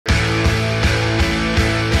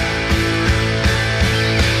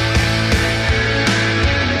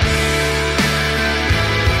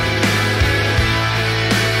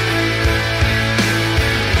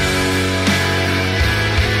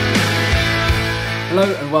Hello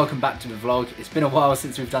and welcome back to the vlog. It's been a while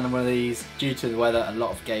since we've done one of these. Due to the weather, a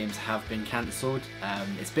lot of games have been cancelled.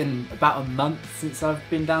 It's been about a month since I've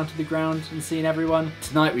been down to the ground and seen everyone.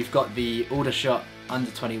 Tonight we've got the Aldershot under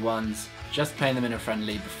 21s, just playing them in a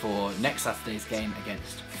friendly before next Saturday's game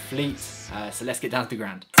against Fleet. So let's get down to the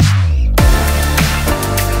ground.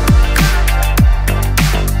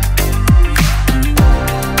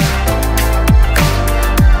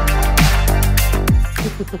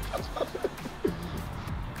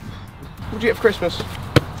 What did you get for Christmas?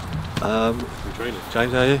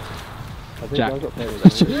 James, are you? Jack.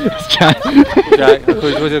 It's Jack. Jack. What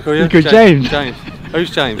do I call you? Good James. James. Who's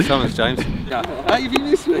James? Someone's James. Yeah. How have you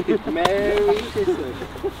missed me? Merry Christmas.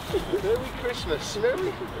 Merry Christmas.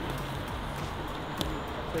 Merry.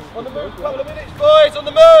 On the move, couple of minutes, boys. On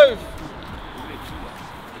the move.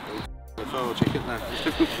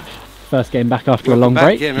 First game back after a long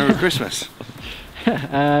break. Yeah, Merry Christmas.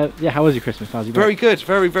 Yeah, how was your Christmas? How's your break? Very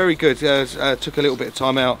good, very good. Took a little bit of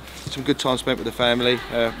time out, some good time spent with the family.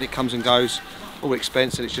 It comes and goes, all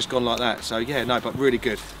expense, and it's just gone like that. So yeah, no, but really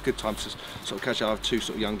good time to sort of catch up. I have two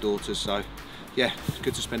sort of young daughters, so yeah, it's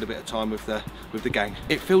good to spend a bit of time with the gang.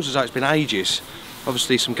 It feels as though it's been ages.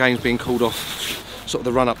 Obviously, some games being called off, sort of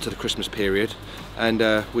the run up to the Christmas period,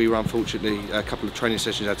 and we were unfortunately a couple of training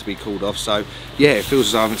sessions had to be called off. So yeah, it feels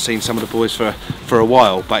as though I haven't seen some of the boys for a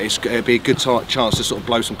while, but it'll be a good chance to sort of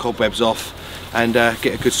blow some cobwebs off and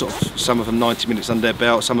get a good sort of, some of them 90 minutes under their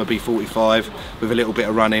belt, some will be 45 with a little bit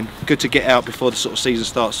of running. Good to get out before the sort of season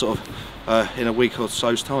starts sort of in a week or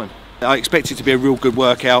so's time. I expect it to be a real good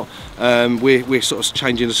workout. We're sort of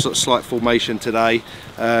changing a sort of slight formation today,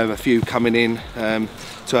 a few coming in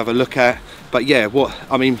to have a look at. But yeah, what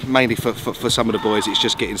I mean, mainly for some of the boys, it's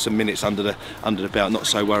just getting some minutes under the belt. Not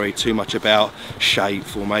so worried too much about shape,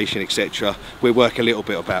 formation, etc. We're working a little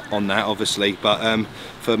bit on that, obviously, but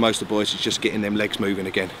for most of the boys, it's just getting them legs moving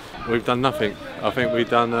again. We've done nothing. I think we've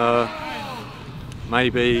done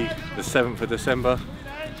maybe the 7th of December,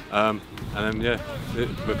 and then yeah,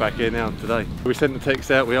 we're back here now today. We sent the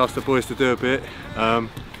text out. We asked the boys to do a bit, and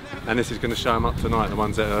this is going to show them up tonight. The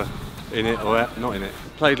ones that are in it or not in it.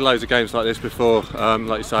 Played loads of games like this before,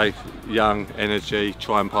 like you say, young, energy,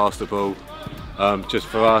 try and pass the ball. Just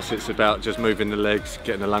for us, it's about just moving the legs,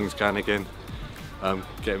 getting the lungs going again,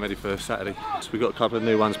 getting ready for Saturday. So we've got a couple of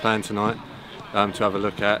new ones planned tonight to have a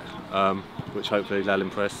look at, which hopefully they'll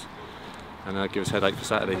impress and give us a headache for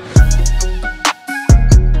Saturday.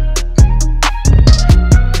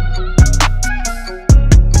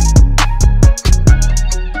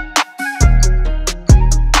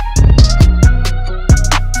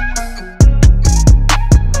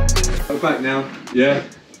 Back now, yeah.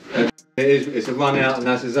 It's a run out, and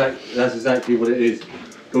that's exactly what it is.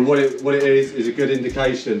 But what it is a good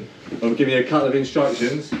indication. I'm giving you a couple of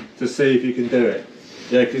instructions to see if you can do it.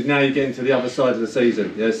 Yeah, because now you're getting to the other side of the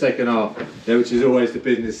season. Yeah, second half. Yeah, which is always the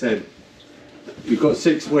business end. You've got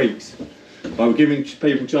 6 weeks. I'm giving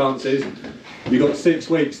people chances. You've got 6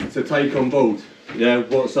 weeks to take on board. Yeah,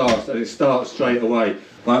 what's asked, and it starts straight away.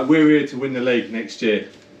 Right, we're here to win the league next year.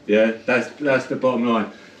 Yeah, that's the bottom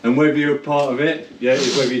line. And whether you're a part of it, yeah,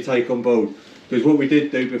 is whether you take on board. Because what we did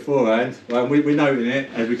do beforehand, well, we're noting it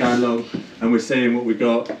as we go along and we're seeing what we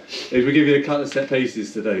got, is we give you a couple of set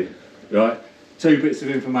pieces to do, right? 2 bits of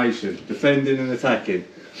information, defending and attacking,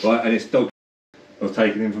 right? And it's dog of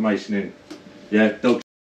taking information in. Yeah, dog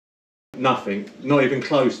nothing, not even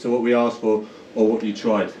close to what we asked for or what you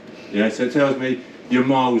tried. Yeah, so it tells me you're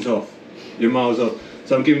miles off. You're miles off.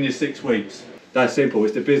 So I'm giving you 6 weeks. That's simple,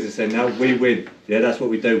 it's the business end now, we win. Yeah, that's what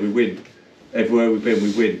we do, we win. Everywhere we've been,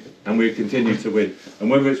 we win. And we continue to win. And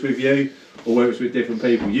whether it's with you, or whether it's with different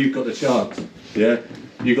people, you've got the chance, yeah?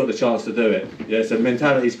 You've got the chance to do it. Yeah, so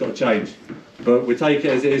mentality's got to change. But we take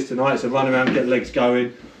it as it is tonight, so run around, get legs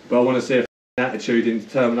going, but I want to see an attitude and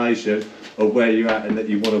determination of where you're at and that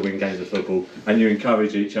you want to win games of football. And you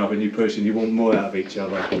encourage each other and you push and you want more out of each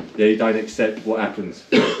other. Yeah, you don't accept what happens.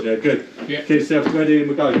 Yeah, good. Yeah. Keep yourself ready and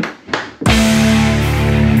we'll go.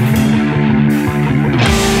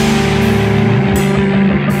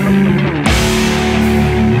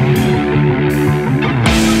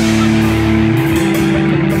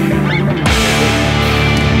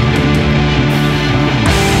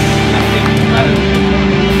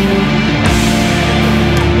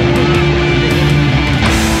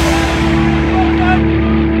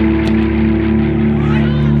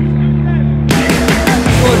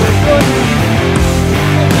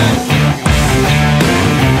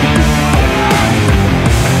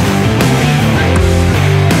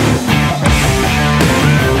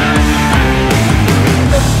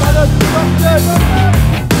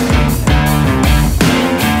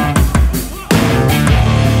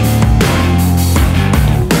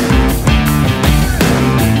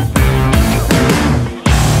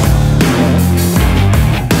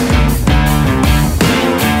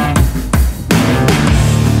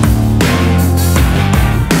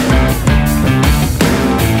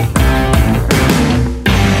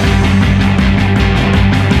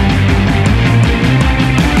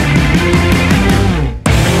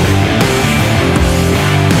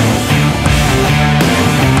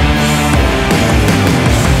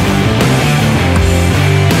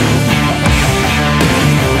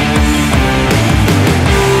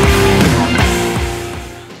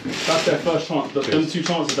 them 2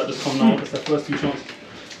 chances that just come now, it's the first 2 chances.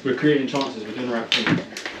 We're creating chances, we're doing the right thing.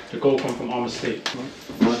 The goal come from our mistake.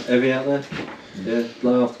 Right, heavy out there? Yeah,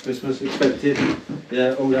 blow after Christmas, expected.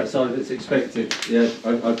 Yeah, all that side of it's expected. Yeah,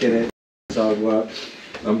 I get it. Hard work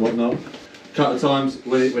and whatnot. A couple of times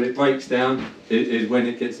when it breaks down is when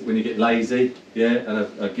you get lazy. Yeah,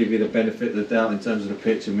 and I give you the benefit of the doubt in terms of the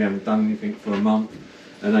pitch, and we haven't done anything for a month,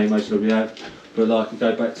 and they most of we have. But like I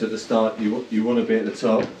go back to the start, you want to be at the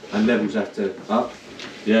top, and levels have to up.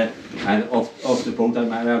 Yeah, and off the ball, don't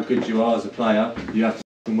matter how good you are as a player, you have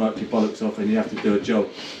to work your bollocks off and you have to do a job.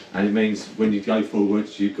 And it means when you go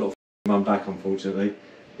forwards, you've got to run back, unfortunately.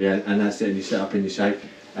 Yeah, and that's it, and you set up in your shape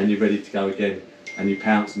and you're ready to go again. And you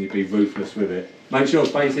pounce and you be ruthless with it. Make sure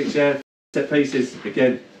basics, yeah, set pieces,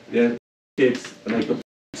 again, yeah, kids, and they've got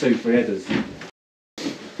 2-3 headers.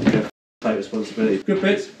 Yeah, take responsibility. Good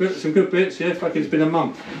bits, some good bits, yeah, fucking it's been a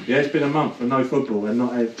month. Yeah, it's been a month of no football and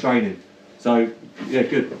not training. So, yeah,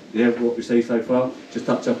 good. Yeah, what we see so far, just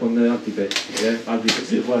touch up on the ugly bits. Yeah, ugly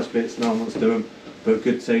bits are the worst bits, no one wants to do them. But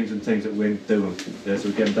good teams and teams that win, do them. Yeah, so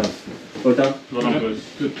we get them done. Well done. Well done, boys.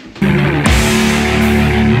 Good.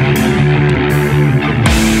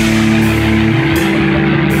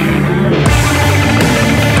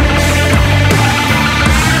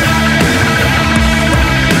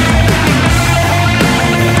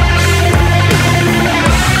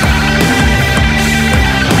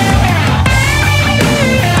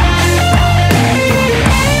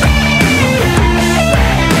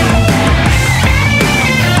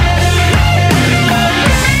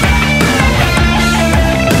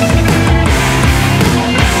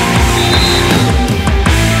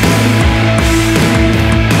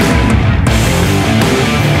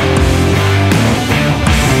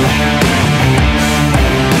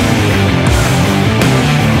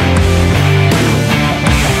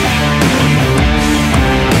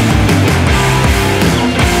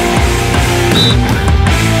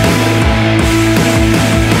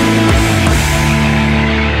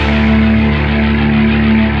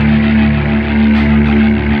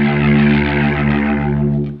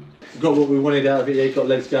 Got what we wanted out of it, yeah, got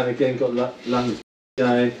legs going again, got lungs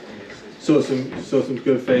going, saw some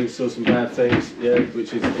good things, saw some bad things, yeah,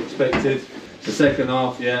 which is expected. The second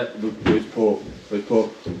half, yeah, was poor,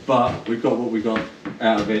 but we got what we got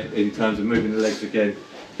out of it in terms of moving the legs again,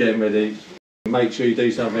 getting ready. Make sure you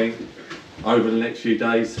do something over the next few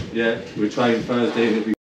days, yeah, we're training Thursday and it'll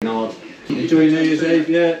be hard. Enjoy New Year's Eve,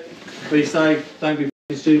 yeah, be safe, don't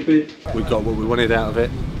be stupid. We got what we wanted out of it,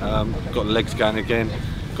 got the legs going again.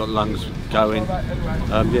 Got lungs going,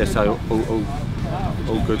 yeah, so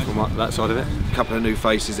all good from that side of it. A couple of new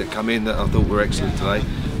faces that come in that I thought were excellent today.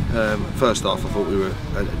 First off, I thought we were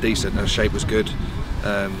decent, our shape was good.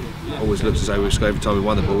 Always looked as though we were scoring every time we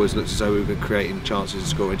won the ball, always looked as though we were creating chances of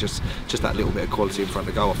scoring, just that little bit of quality in front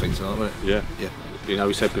of the goal, I think, tonight, wasn't it? Yeah. You know,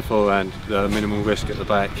 we said beforehand, minimal risk at the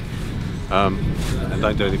back, and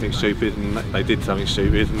don't do anything stupid, and they did something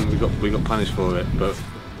stupid and we got punished for it. But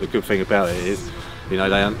the good thing about it is, you know,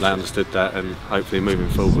 they understood that, and hopefully moving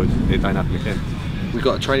forward it don't happen again. We've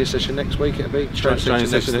got a training session next week, it'll be? Training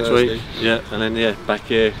session next week, yeah, and then yeah, back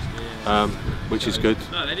here, which is good.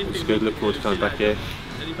 Look forward to coming back here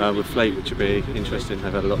with Fleet, which will be interesting.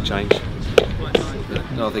 They've had a lot of change.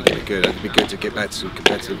 No, I think it'd be good. It'd be good to get back to some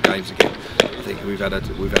competitive games again. I think we've had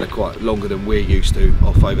a quite longer than we're used to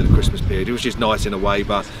off over the Christmas period. It was just nice in a way,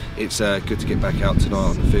 but it's good to get back out tonight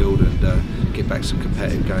on the field and get back to some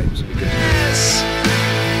competitive games. It'd be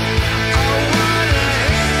good.